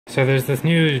So there's this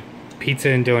new pizza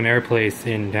and Donair place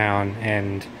in town,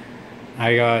 and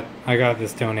I got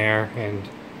this Donair, and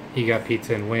he got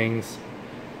pizza and wings.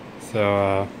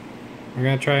 So we're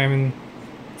gonna try them and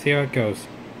see how it goes.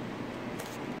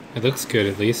 It looks good,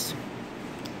 at least.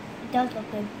 It does look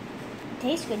good. It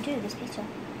tastes good too, this pizza.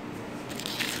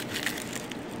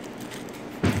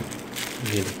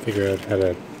 You need to figure out how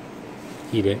to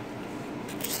eat it.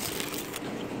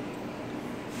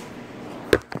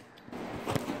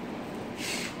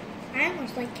 I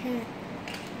almost like can't.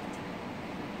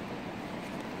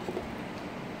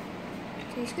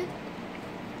 Tastes good?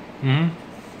 Mm-hmm.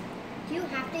 Do you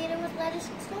have to eat it with lettuce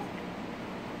and stuff?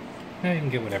 Yeah, you can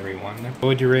get whatever you want. What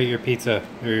would you rate your pizza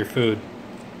or your food?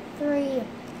 3.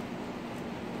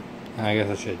 I guess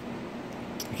I should.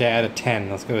 Okay, out of 10.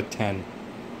 Let's go with 10.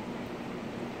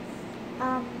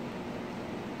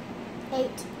 8.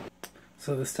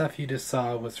 So the stuff you just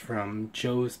saw was from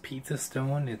Joe's Pizza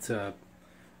Stone. It's a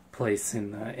place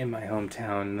in my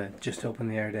hometown that just opened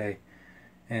the other day,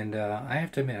 and I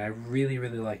have to admit I really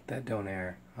liked that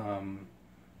Donair.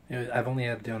 I've only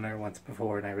had Donair once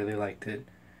before, and I really liked it,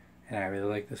 and I really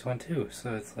like this one too.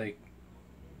 So it's like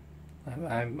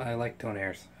I like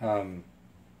Donairs.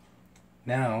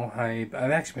 Now I've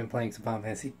actually been playing some Final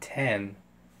Fantasy X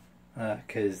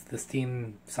because the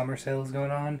Steam summer sale is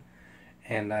going on,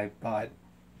 and I bought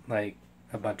like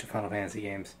a bunch of Final Fantasy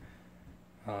games.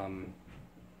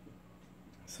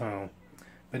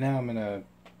 But now I'm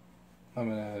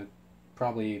gonna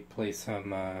probably play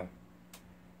some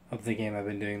of the game I've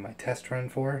been doing my test run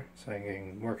for, so I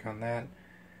can work on that.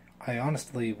 I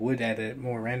honestly would edit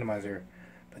more randomizer,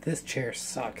 but this chair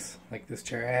sucks. Like this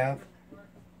chair I have,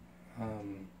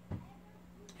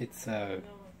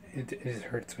 it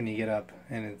hurts when you get up,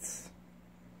 and it's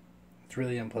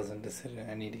really unpleasant to sit in.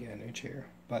 I need to get a new chair,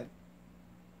 but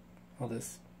I'll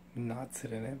just not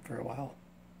sit in it for a while.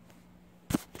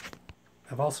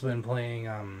 I've also been playing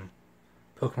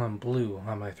Pokemon Blue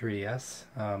on my 3DS.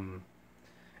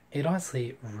 It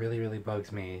honestly really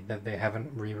bugs me that they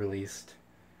haven't re-released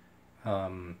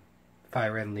Fire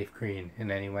Red and Leaf Green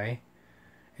in any way.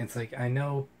 It's like, I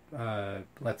know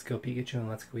Let's Go Pikachu and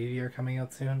Let's Go Eevee are coming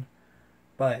out soon,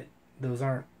 but those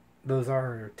are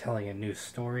telling a new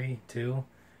story too.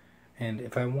 And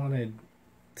if I wanted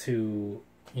to,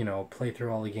 play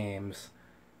through all the games,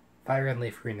 Fire Red and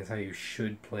Leaf Green is how you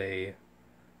should play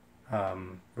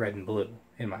Red and Blue,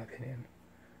 in my opinion.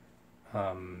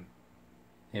 I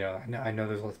know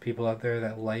there's lots of people out there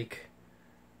that like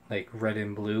Red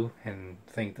and Blue and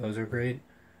think those are great,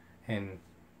 and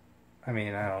I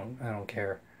mean I don't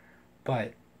care,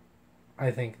 but I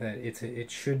think that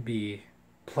it should be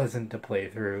pleasant to play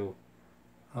through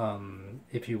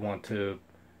if you want to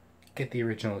get the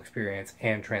original experience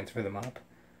and transfer them up,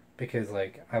 because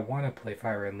like I want to play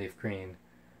Fire Red and Leaf Green,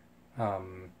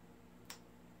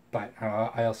 but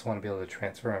I also want to be able to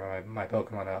transfer my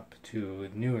Pokemon up to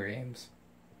newer games.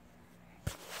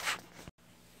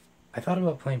 I thought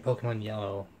about playing Pokemon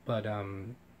Yellow, but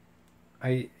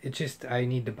I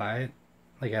need to buy it.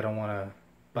 Like, I don't want to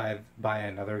buy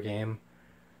another game,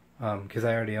 because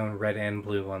I already own Red and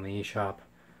Blue on the eShop.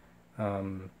 I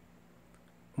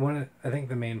think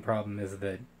the main problem is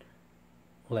that,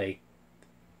 like,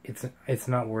 it's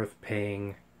not worth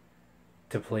paying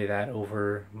to play that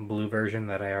over Blue version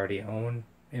that I already own,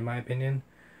 in my opinion,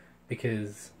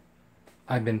 because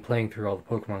I've been playing through all the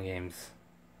Pokemon games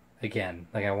again.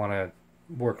 Like, I want to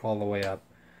work all the way up.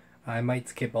 I might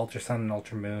skip Ultra Sun and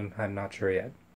Ultra Moon, I'm not sure yet.